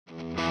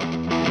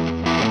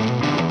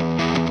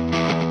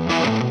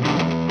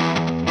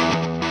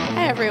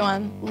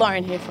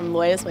Lauren here from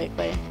Lawyers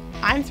Weekly.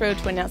 I'm thrilled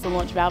to announce the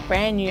launch of our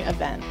brand new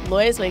event,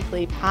 Lawyers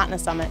Weekly Partner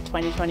Summit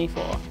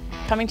 2024,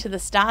 coming to the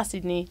Star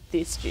Sydney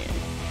this June.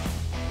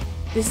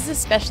 This is a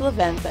special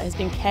event that has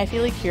been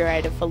carefully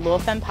curated for law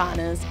firm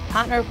partners,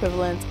 partner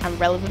equivalents and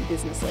relevant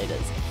business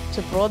leaders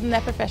to broaden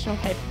their professional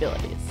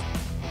capabilities.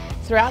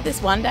 Throughout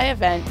this one-day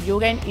event, you'll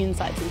gain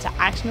insights into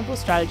actionable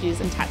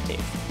strategies and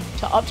tactics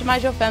to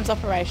optimise your firm's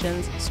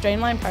operations,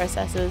 streamline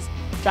processes,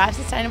 drive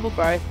sustainable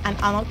growth and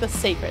unlock the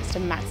secrets to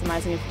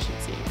maximising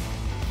efficiency.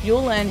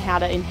 You'll learn how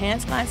to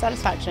enhance client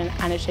satisfaction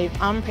and achieve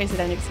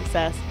unprecedented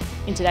success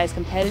in today's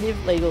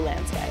competitive legal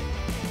landscape.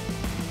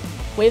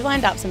 We've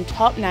lined up some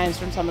top names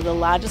from some of the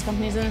largest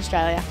companies in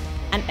Australia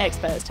and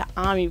experts to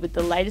arm you with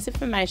the latest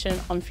information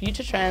on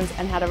future trends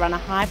and how to run a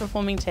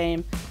high-performing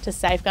team to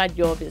safeguard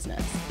your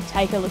business.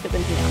 Take a look at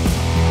them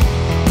here.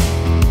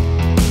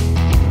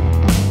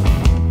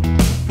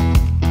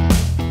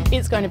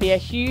 It's going to be a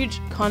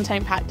huge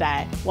content-packed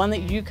day, one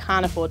that you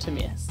can't afford to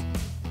miss.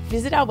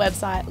 Visit our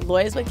website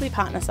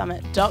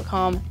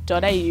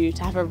lawyersweeklypartnersummit.com.au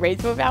to have a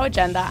read-through of our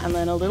agenda and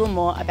learn a little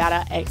more about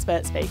our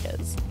expert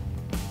speakers.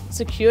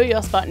 Secure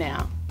your spot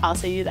now. I'll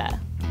see you there.